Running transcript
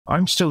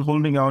I'm still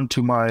holding on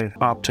to my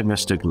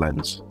optimistic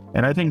lens.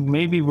 And I think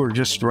maybe we're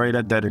just right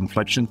at that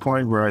inflection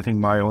point where I think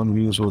my own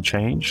views will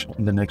change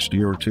in the next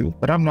year or two,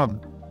 but I'm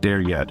not there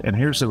yet. And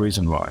here's the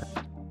reason why.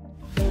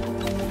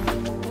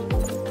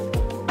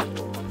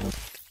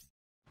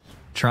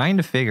 Trying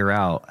to figure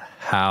out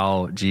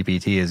how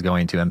GPT is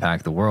going to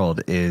impact the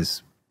world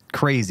is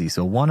crazy.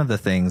 So one of the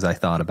things I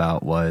thought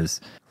about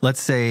was,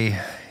 let's say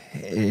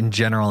in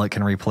general, it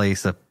can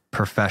replace a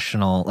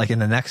professional, like in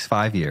the next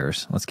 5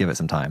 years, let's give it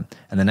some time.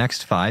 In the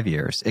next 5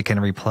 years, it can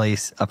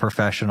replace a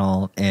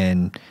professional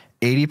in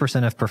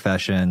 80% of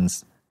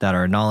professions that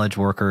are a knowledge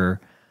worker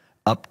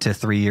up to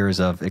 3 years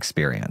of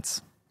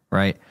experience,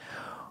 right?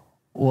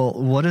 Well,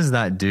 what does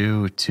that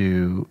do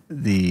to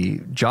the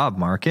job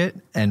market?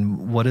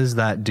 And what does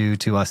that do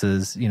to us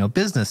as,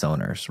 business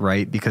owners,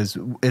 right? Because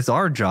it's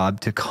our job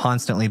to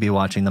constantly be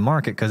watching the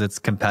market because it's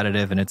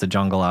competitive and it's a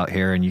jungle out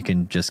here and you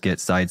can just get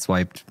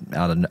sideswiped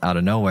out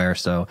of nowhere.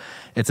 So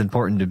it's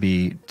important to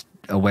be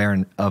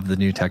aware of the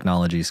new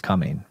technologies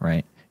coming,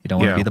 right? You don't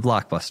want to be the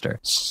blockbuster.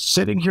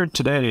 Sitting here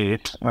today,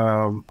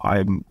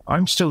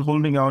 I'm still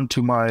holding on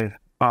to my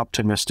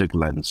optimistic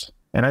lens.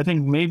 And I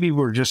think maybe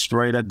we're just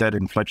right at that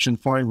inflection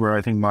point where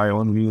I think my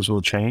own views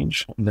will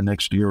change in the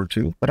next year or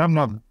two, but I'm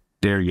not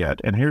there yet.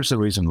 And here's the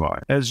reason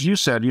why. As you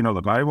said,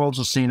 look, I've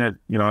also seen it,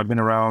 I've been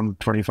around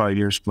 25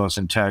 years plus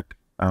in tech.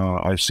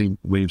 I've seen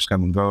waves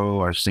come and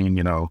go. I've seen,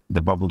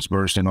 the bubbles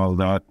burst and all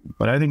that.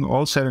 But I think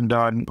all said and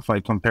done, if I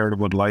compare to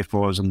what life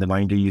was in the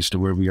 90s to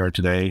where we are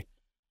today,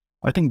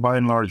 I think by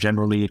and large,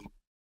 generally,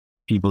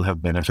 people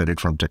have benefited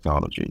from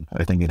technology.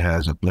 I think it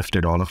has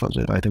uplifted all of us.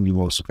 I think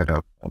you also kind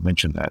of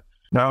mentioned that.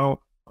 Now,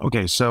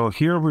 okay, so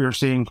here we are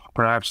seeing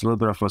perhaps a little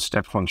bit of a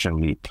step function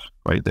leap,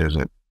 right? There's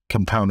a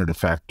compounded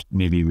effect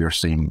maybe we are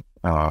seeing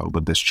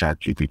with this chat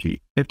GPT.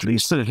 At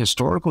least the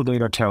historical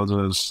data tells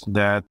us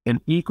that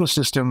an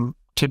ecosystem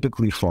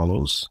typically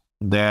follows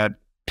that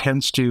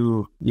tends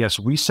to, yes,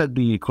 reset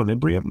the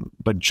equilibrium,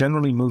 but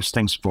generally moves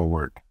things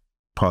forward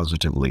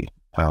positively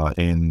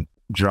in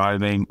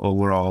driving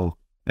overall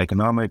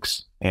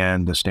economics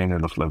and the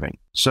standard of living.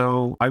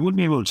 So I wouldn't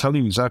be able to tell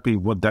you exactly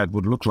what that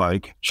would look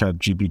like,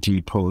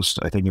 ChatGPT post.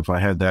 I think if I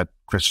had that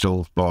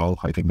crystal ball,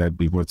 I think that'd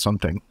be worth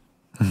something.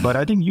 But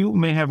I think you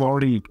may have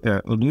already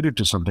alluded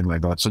to something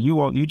like that. So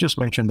you just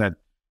mentioned that,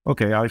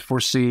 okay, I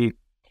foresee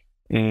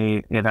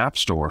an app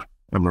store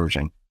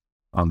emerging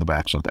on the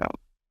backs of that.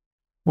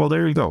 Well,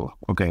 there you go.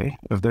 Okay,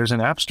 if there's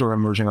an app store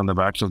emerging on the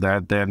backs of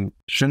that, then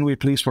shouldn't we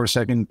please for a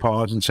second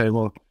pause and say,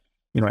 well,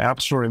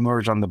 App Store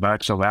emerged on the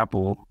backs of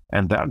Apple,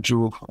 and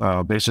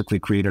that basically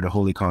created a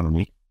whole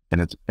economy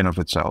in of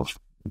itself.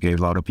 It gave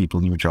a lot of people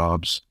new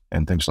jobs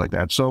and things like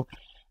that. So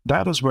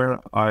that is where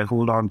I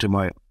hold on to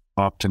my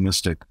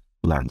optimistic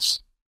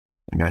lens.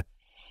 Okay.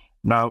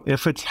 Now,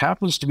 if it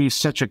happens to be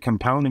such a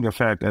compounding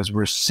effect as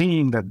we're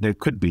seeing that there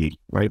could be,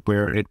 right,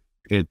 where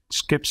it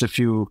skips a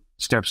few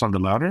steps on the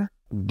ladder,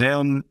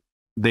 then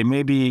there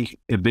may be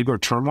a bigger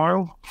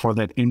turmoil for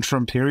that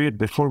interim period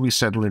before we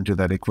settle into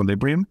that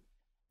equilibrium.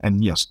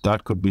 And yes,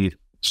 that could be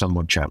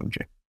somewhat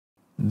challenging.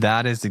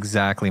 That is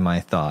exactly my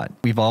thought.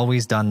 We've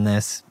always done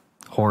this,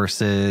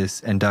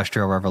 horses,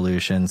 industrial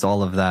revolutions,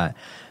 all of that,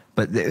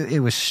 but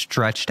it was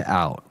stretched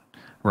out,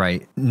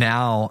 right?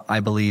 Now, I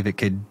believe it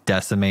could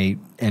decimate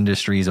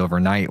industries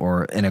overnight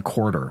or in a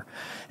quarter.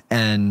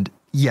 And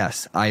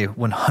yes, I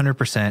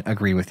 100%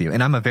 agree with you.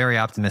 And I'm a very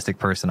optimistic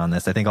person on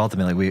this. I think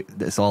ultimately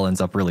this all ends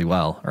up really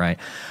well, right?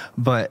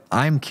 But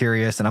I'm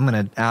curious, and I'm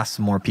going to ask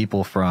some more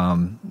people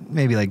from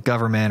maybe like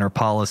government or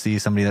policy,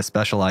 somebody that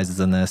specializes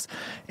in this,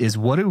 is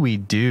what do we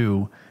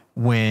do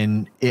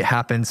when it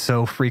happens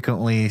so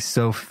frequently,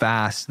 so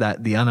fast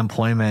that the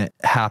unemployment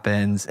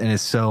happens and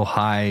is so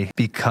high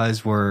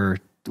because we're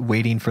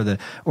waiting for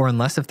or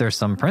unless if there's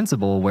some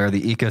principle where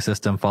the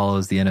ecosystem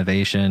follows the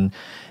innovation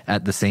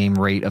at the same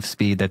rate of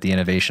speed that the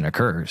innovation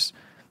occurs.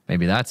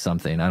 Maybe that's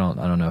something. I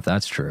don't know if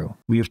that's true.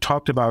 We've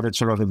talked about it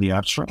sort of in the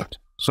abstract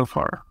so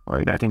far,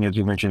 right? I think as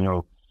you mentioned,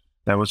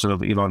 that was sort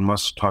of Elon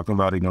Musk talking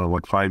about,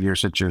 5 years,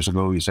 6 years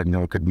ago, he said,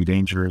 it could be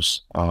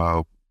dangerous.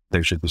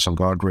 There should be some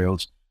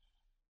guardrails.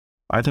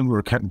 I think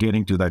we're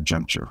getting to that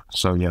juncture.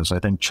 So yes, I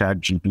think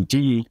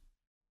ChatGPT,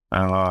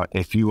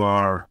 if you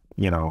are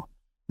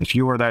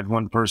that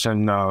one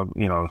person,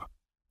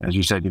 as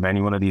you said,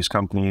 any one of these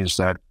companies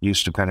that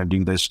used to kind of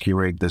do this,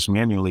 curate this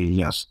manually,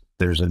 yes,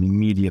 there's an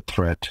immediate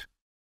threat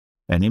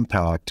and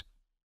impact.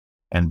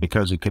 And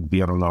because it could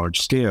be on a large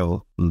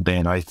scale,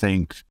 then I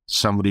think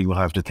somebody will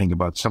have to think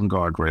about some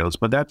guardrails.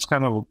 But that's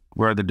kind of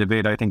where the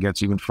debate, I think,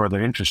 gets even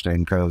further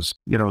interesting because,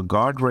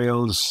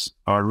 guardrails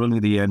are really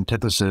the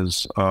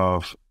antithesis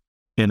of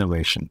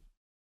innovation,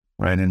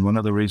 right? And one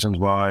of the reasons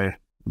why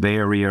Bay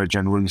Area,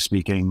 generally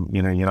speaking,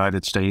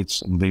 United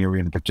States and Bay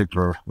Area in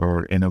particular,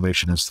 where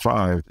innovation has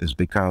thrived, is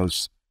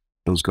because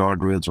those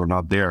guardrails were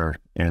not there,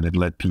 and it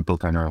let people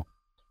kind of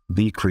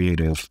be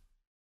creative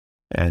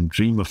and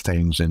dream of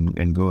things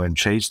and go and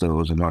chase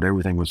those. And not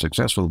everything was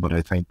successful, but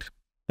I think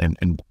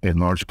in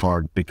large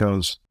part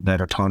because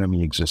that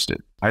autonomy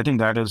existed. I think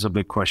that is a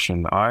big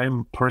question.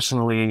 I'm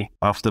personally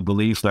of the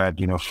belief that,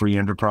 free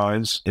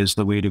enterprise is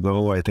the way to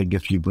go. I think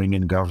if you bring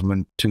in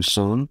government too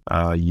soon,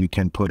 you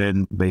can put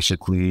in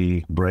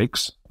basically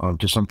brakes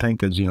to something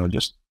because,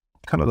 just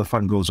kind of the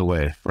fun goes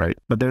away, right?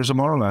 But there's a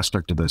moral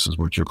aspect to this is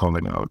what you're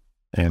calling out.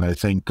 And I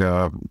think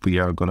we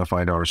are going to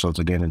find ourselves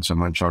again in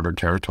some uncharted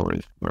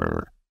territory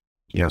where,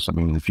 yes,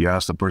 if you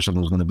ask the person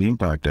who's going to be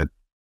impacted,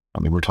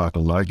 we're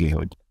talking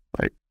livelihood,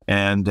 right?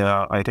 And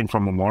I think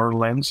from a moral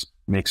lens,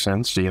 makes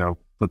sense to,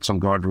 put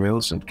some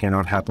guardrails. It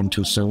cannot happen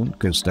too soon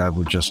because that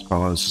would just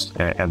cause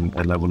a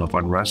level of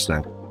unrest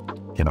that,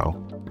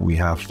 we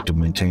have to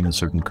maintain a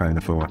certain kind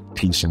of a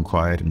peace and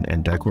quiet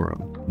and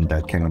decorum. And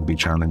that cannot be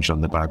challenged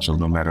on the backs of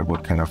no matter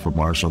what kind of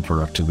martial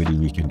productivity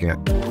we can get.